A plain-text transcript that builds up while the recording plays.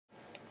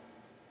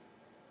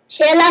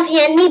Share love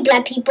here and need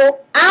black people.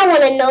 I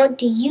want to know,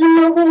 do you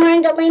know who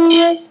Martin Delany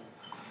is?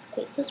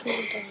 Wait, what's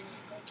Martin Delany?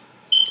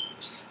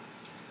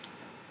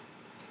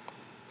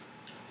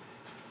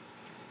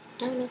 I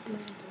don't know who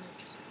Martin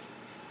Delany is.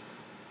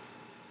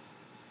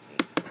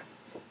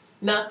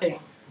 Nothing.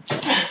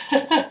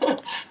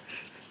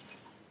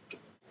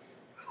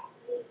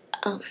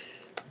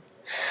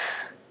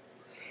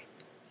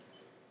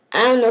 I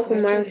don't know who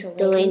Martin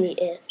Delany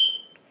is.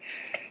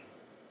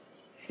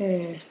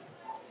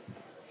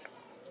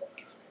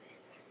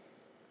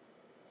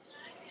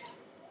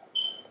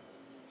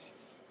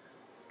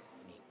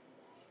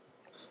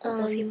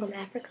 Was he from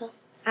Africa?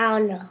 I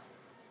don't know.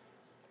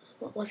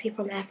 Was he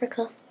from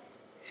Africa?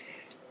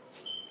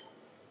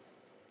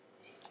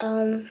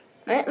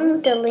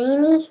 Martin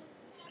Delany?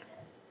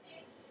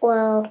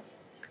 Well,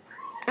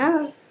 I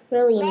don't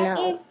really know.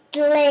 Martin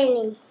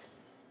Delany.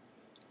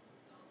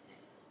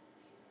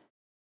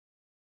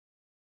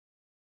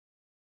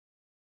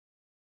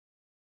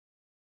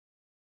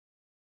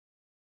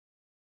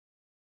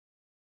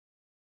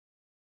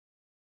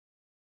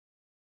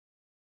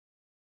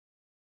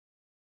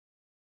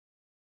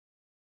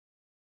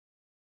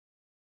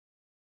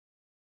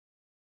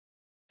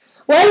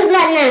 What is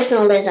black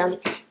nationalism?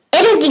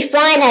 It is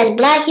defined as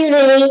black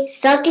unity,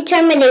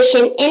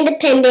 self-determination,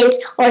 independence,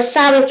 or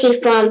sovereignty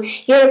from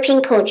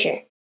European culture.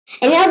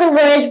 In other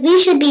words,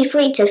 we should be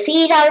free to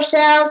feed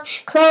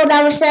ourselves, clothe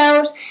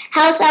ourselves,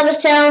 house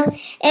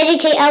ourselves,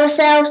 educate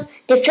ourselves,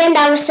 defend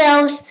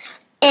ourselves,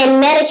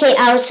 and medicate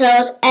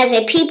ourselves as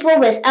a people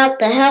without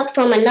the help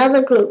from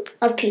another group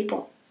of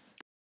people.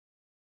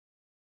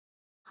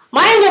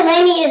 Martin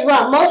Delany is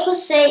what most would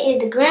say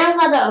is the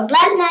grandfather of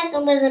black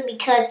nationalism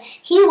because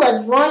he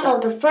was one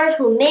of the first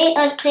who made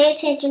us pay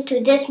attention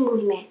to this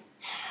movement.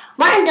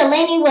 Martin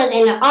Delany was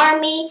an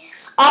army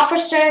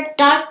officer,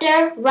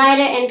 doctor,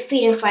 writer, and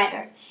freedom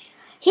fighter.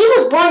 He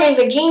was born in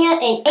Virginia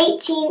in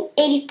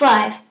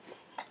 1885.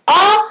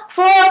 All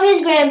four of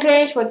his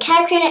grandparents were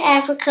captured in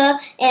Africa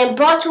and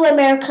brought to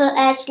America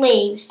as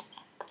slaves.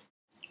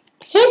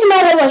 His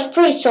mother was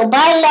free, so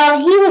by law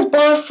he was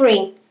born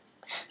free.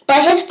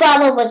 But his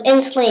father was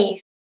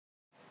enslaved.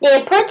 The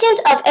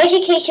importance of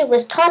education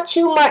was taught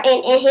to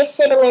Martin and his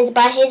siblings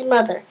by his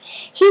mother.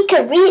 He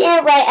could read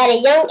and write at a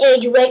young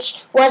age,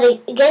 which was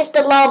against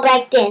the law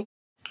back then.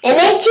 In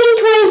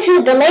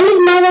 1822,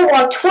 Delany's mother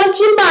walked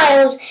 20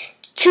 miles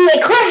to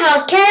a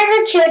courthouse carrying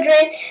her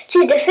children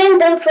to defend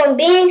them from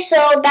being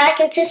sold back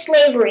into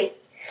slavery.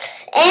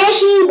 And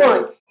she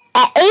won.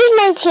 At age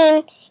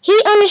 19, he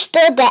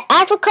understood that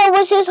Africa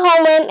was his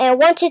homeland and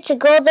wanted to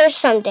go there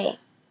someday.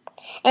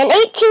 In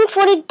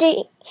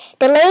 1843,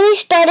 Delany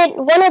started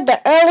one of the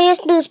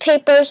earliest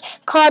newspapers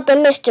called The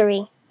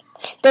Mystery.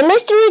 The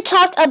Mystery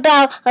talked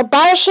about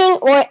abolishing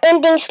or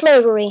ending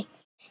slavery.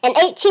 In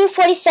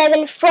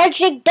 1847,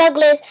 Frederick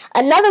Douglass,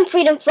 another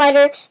freedom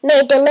fighter,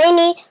 made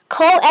Delany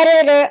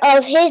co-editor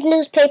of his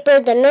newspaper,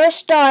 The North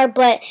Star,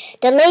 but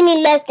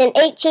Delany left in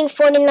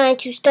 1849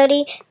 to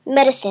study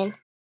medicine.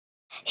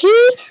 He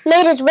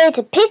made his way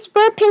to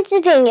Pittsburgh,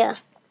 Pennsylvania.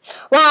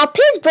 While at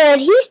Pittsburgh,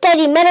 he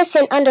studied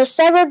medicine under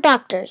several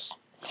doctors.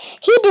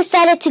 He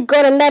decided to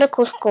go to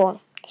medical school.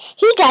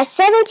 He got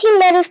 17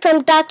 letters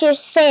from doctors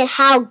saying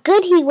how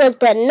good he was,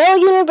 but no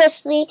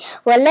university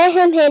would let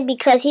him in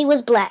because he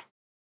was black.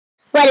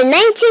 But in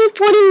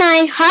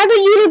 1949, Harvard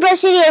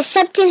University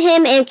accepted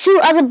him and two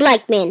other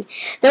black men.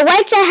 The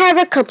whites at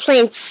Harvard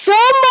complained so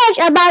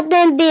much about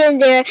them being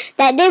there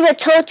that they were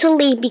told to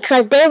leave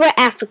because they were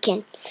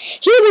African.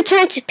 He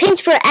returned to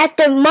Pittsburgh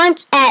after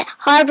months at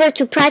Harvard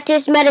to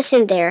practice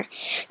medicine there.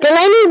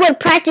 Delany would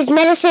practice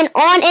medicine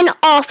on and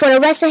off for the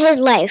rest of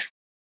his life.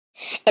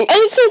 In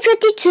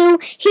 1852,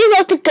 he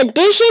wrote The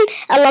Condition,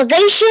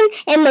 Elevation,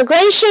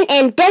 Immigration,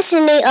 and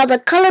Destiny of the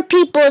Colored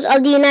Peoples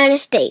of the United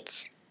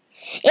States.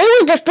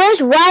 It was the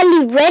first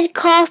widely read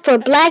call for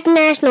black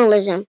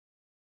nationalism.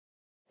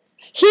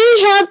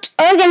 He helped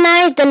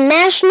organize the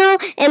National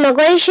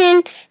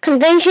Immigration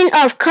Convention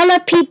of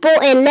Colored People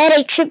and led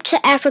a trip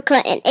to Africa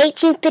in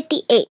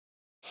 1858.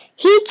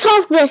 He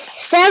talked with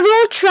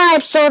several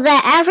tribes so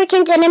that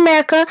Africans in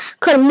America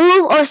could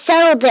move or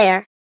settle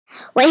there.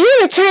 When he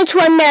returned to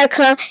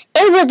America,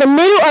 it was the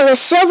middle of the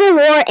Civil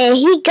War and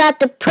he got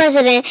the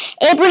President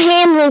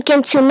Abraham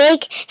Lincoln to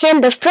make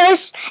him the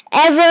first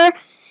ever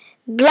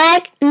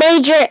black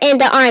major in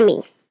the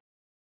Army.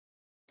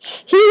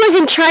 He was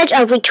in charge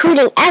of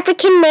recruiting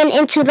African men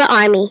into the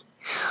Army.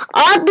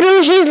 All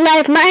through his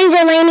life, Martin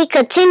Delany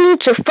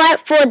continued to fight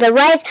for the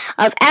rights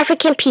of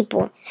African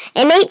people.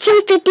 In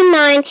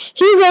 1859,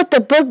 he wrote the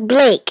book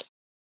Blake.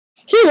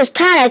 He was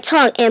tired of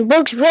talk and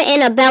books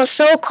written about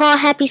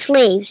so-called happy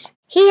slaves.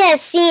 He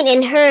has seen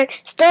and heard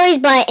stories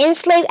by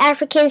enslaved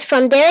Africans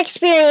from their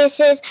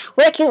experiences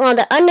working on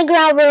the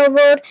Underground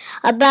Railroad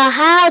about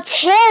how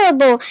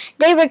terrible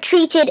they were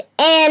treated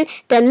and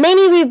the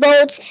many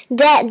revolts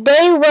that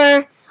they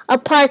were a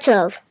part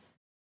of.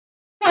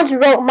 He once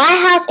wrote, "My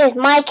house is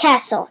my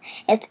castle.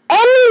 If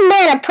any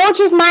man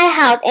approaches my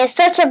house in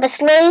search of a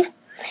slave,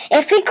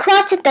 If he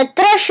crosses the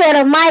threshold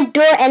of my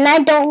door and I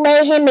don't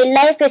lay him a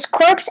lifeless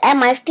corpse at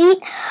my feet,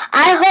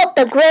 I hope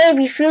the grave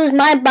refuses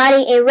my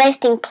body a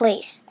resting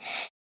place,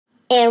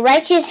 and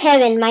righteous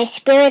heaven my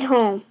spirit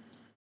home.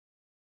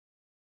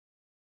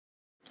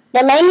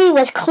 Delany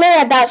was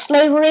clear about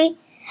slavery,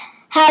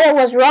 how it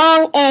was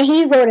wrong, and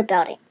he wrote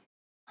about it.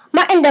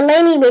 Martin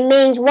Delany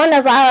remains one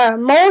of our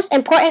most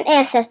important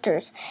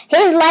ancestors.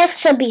 His life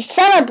should be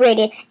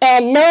celebrated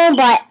and known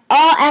by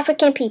all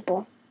African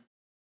people.